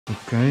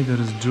Okay, there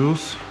is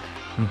juice.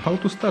 And how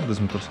to start this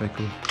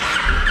motorcycle?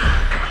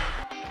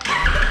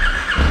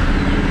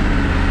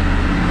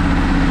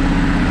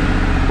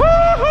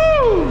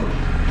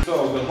 Woohoo!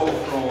 So the whole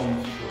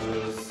front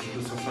is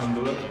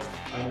disassembled.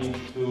 I need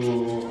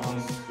to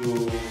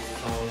unscrew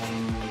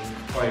some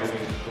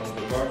firing from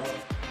the back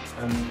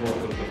and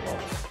order the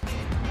parts.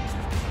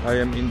 I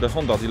am in the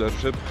Honda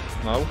dealership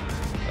now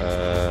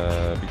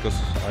because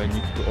I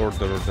need to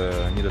order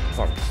the needed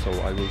parts. So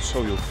I will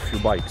show you a few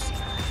bikes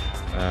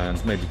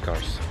and maybe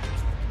cars.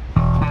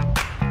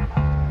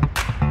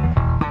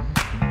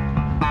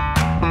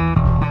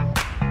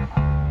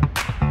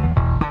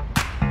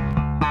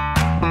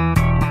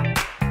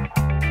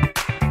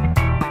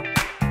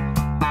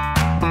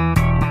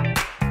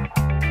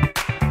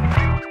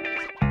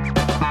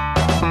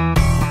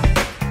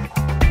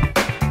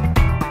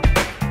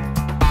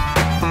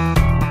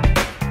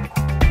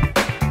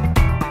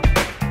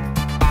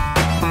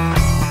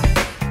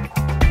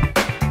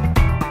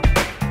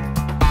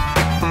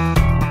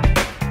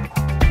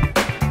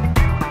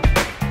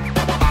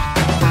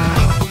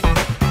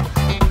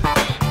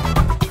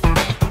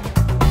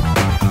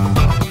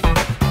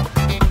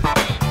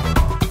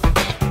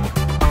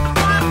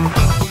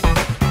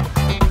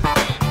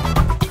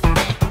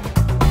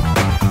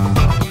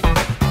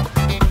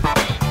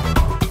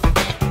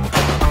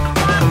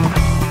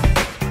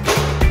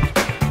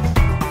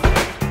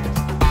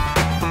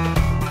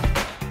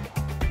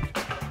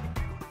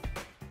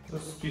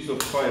 This piece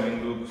of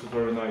firing looks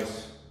very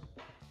nice.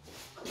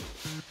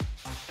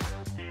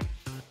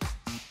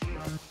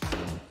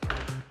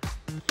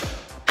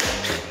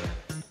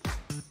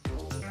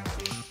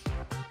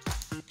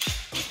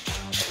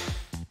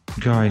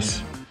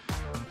 Guys,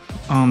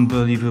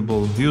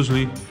 unbelievable.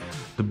 Usually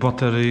the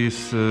battery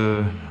is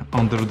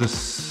under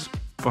this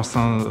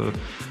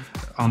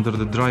under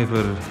the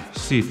driver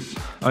seat.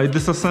 I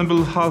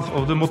disassembled half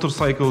of the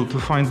motorcycle to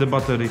find the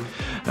battery,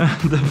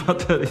 and the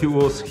battery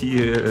was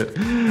here.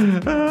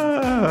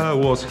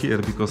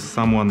 Because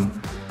someone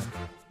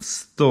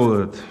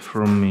stole it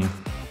from me.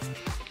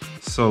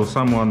 So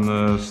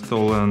someone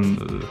stolen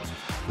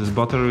this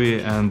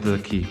battery and the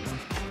key.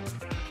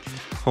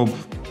 Hope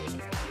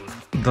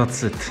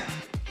that's it.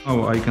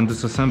 Oh, I can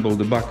disassemble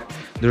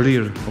the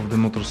rear of the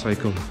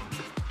motorcycle.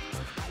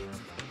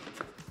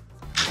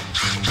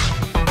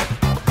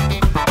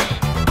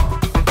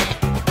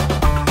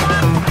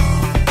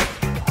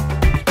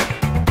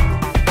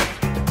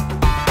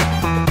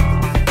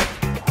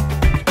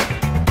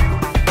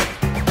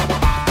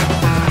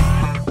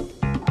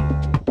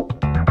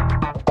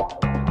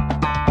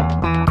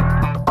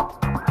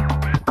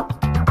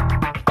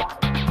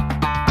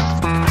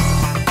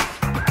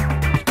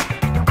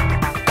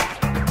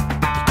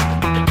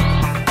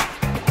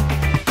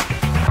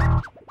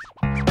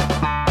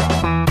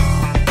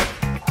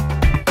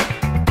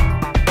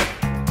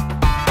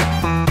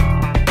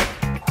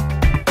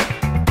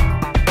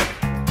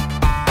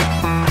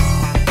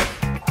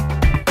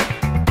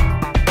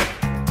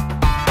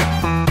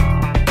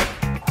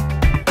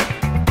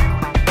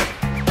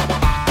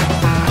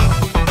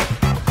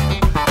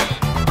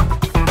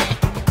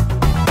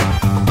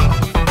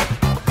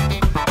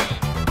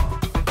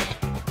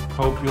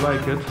 Hope you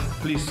like it.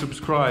 Please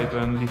subscribe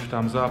and leave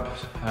thumbs up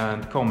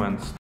and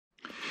comments.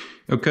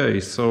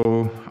 Okay,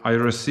 so I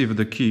received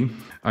the key.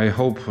 I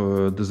hope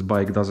this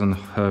bike doesn't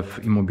have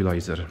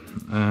immobilizer.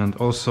 And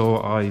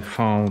also I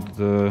found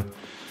the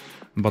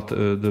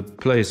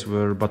place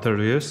where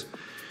battery is.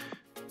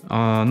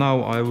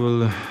 Now I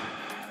will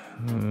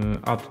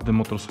add the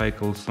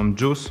motorcycle some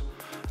juice,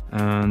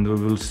 and we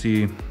will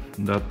see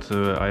that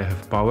I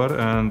have power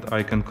and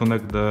I can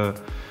connect the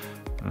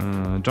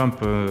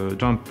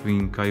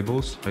jumping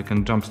cables. I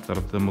can jump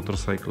start the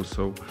motorcycle,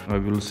 so I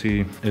will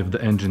see if the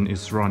engine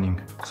is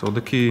running. So the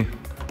key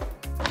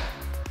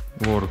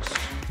works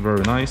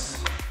very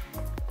nice.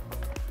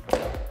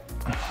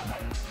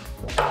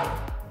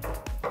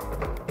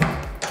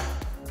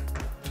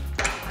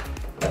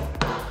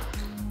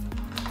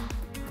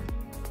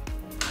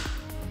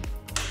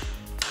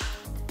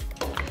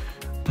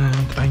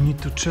 And I need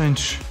to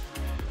change,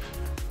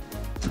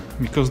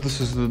 because this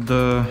is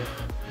the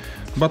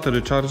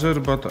battery charger,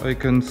 but I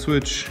can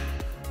switch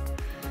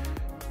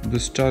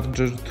this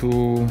charger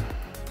to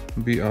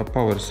be a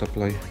power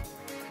supply.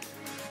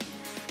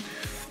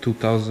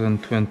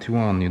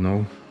 2021, you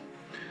know,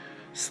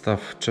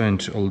 stuff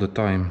change all the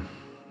time.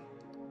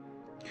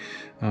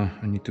 I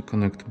need to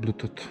connect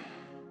Bluetooth.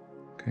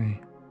 Okay.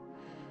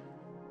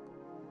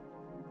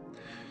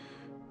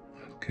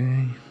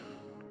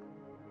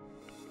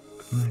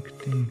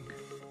 Connecting.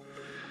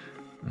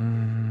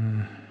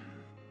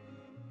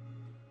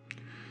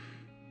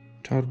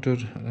 Charger,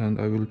 and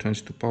I will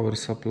change to power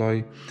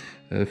supply,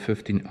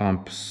 15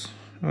 amps.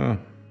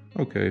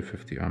 Okay,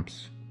 50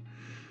 amps.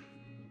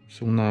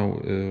 So now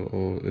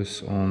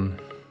is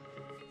on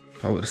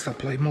power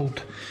supply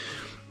mode.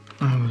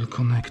 I will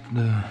connect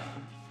the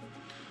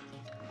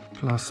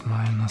plus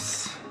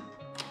minus,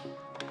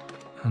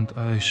 and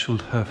I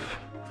should have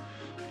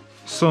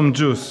some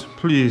juice.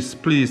 Please,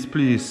 please,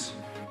 please.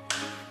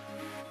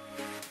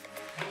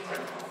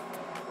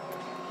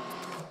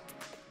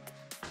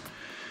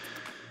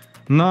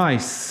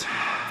 Nice.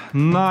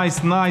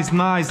 Nice, nice,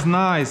 nice,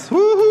 nice.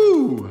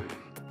 Woohoo!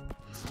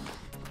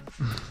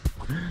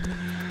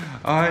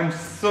 I'm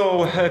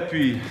so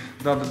happy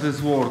that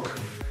this works.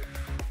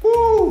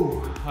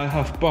 Woo! I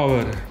have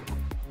power.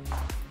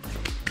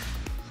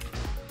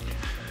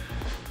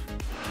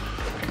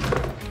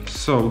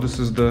 So this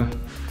is the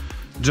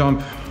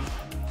jump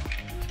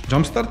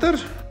starter.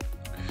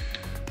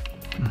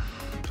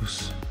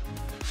 Those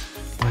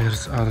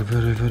wires are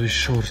very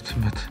short,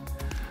 but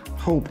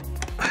hope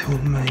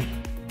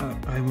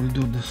I will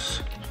do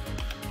this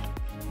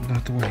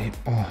that way.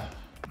 Oh,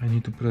 I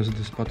need to press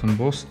this button.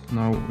 Both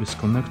now is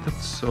connected,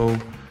 so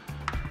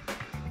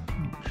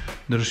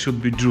there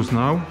should be juice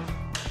now.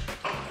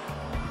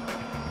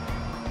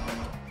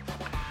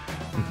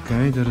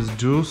 Okay, there is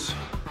juice.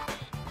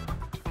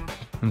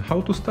 And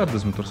how to start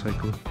this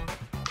motorcycle?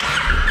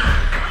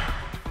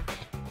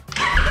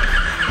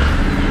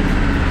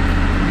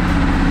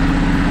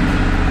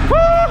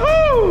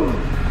 Woohoo!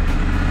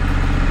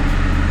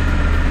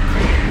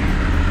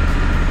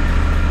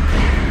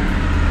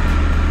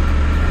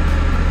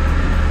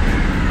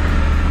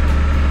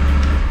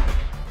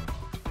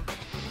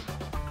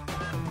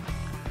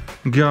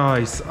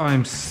 Guys,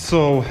 I'm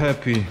so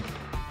happy.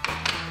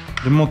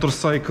 The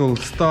motorcycle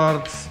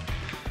starts,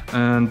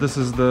 and this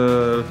is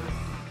the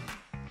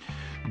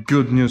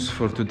good news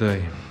for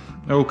today.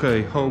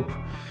 Okay, hope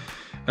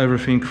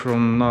everything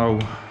from now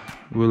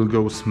will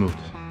go smooth.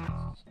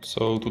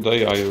 So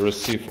today I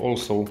received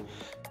also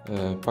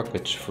a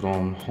package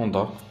from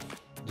Honda.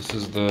 This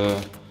is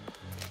the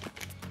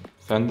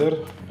fender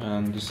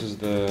and this is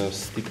the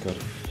sticker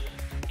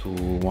to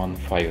one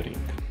firing.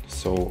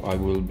 So I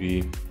will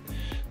be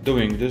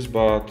doing this,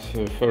 but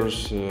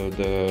first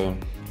the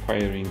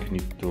firing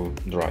need to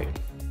dry.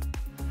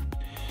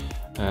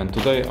 And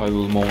today I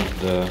will mount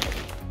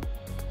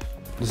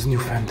this new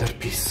fender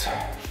piece.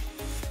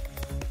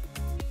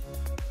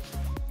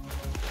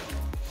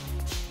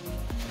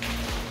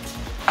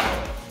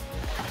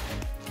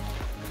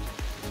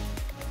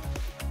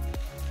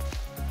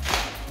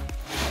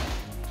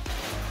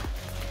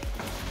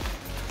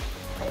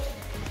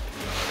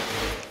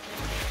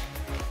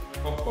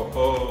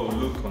 Oh,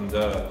 look on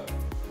that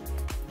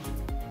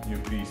new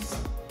piece.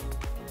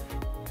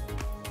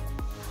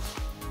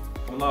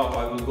 For now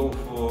I will go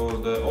for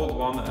the old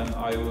one and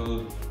I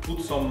will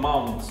put some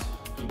mounts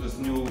to this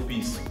new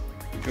piece,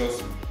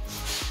 because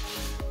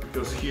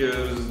here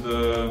is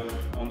the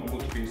on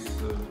old piece,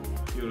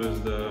 here is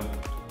the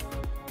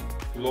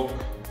lock,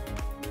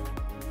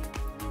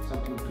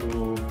 something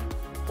to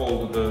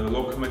hold the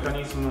lock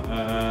mechanism,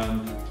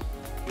 and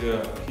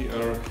here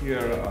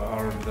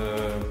are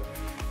the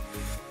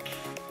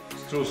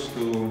screws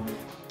to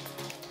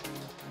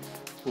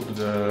put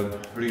the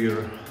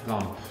rear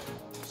lamp.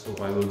 So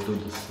I will do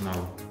this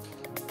now.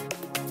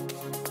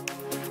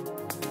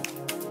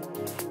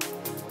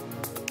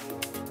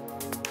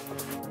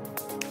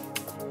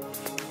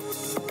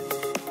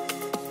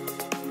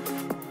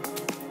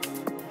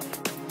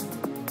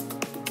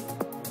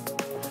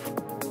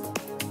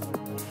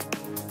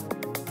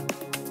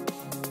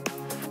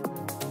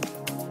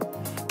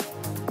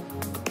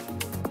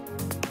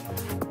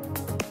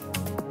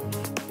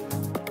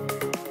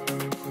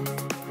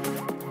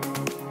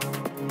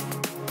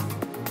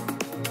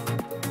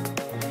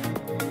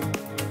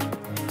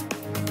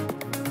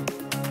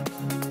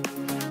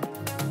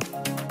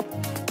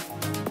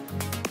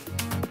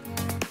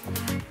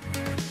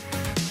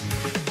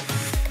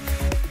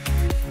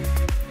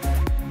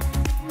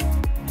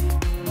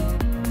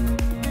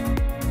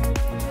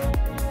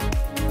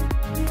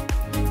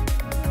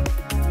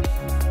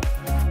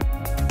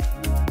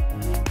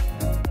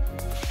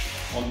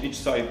 On each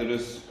side there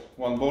is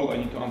one bolt, I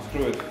need to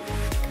unscrew it.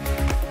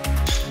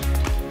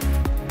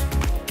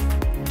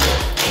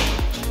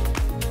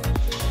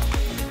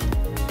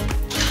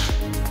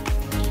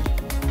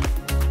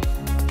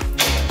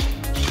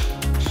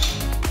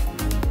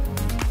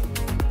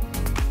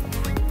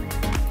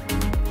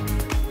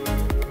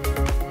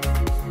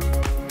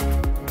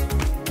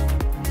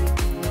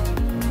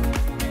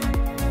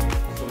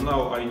 So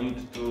now I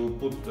need to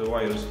put the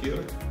wires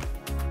here.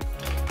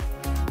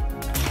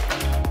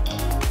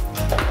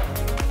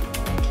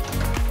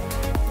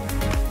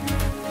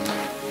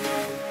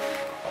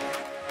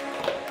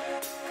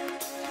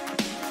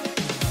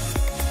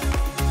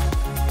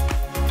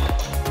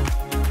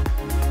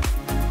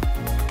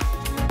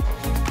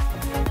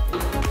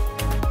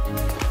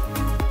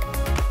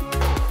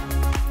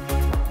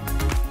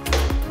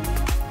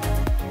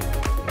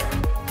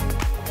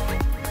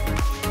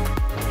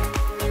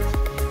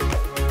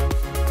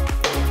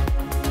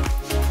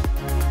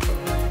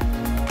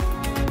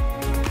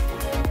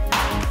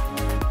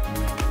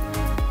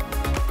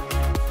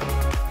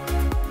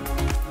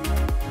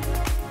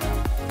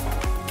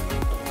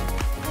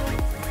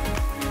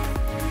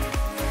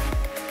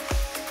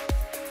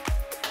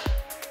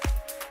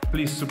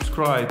 Please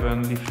subscribe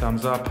and leave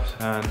thumbs up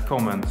and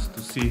comments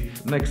to see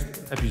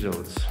next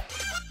episodes.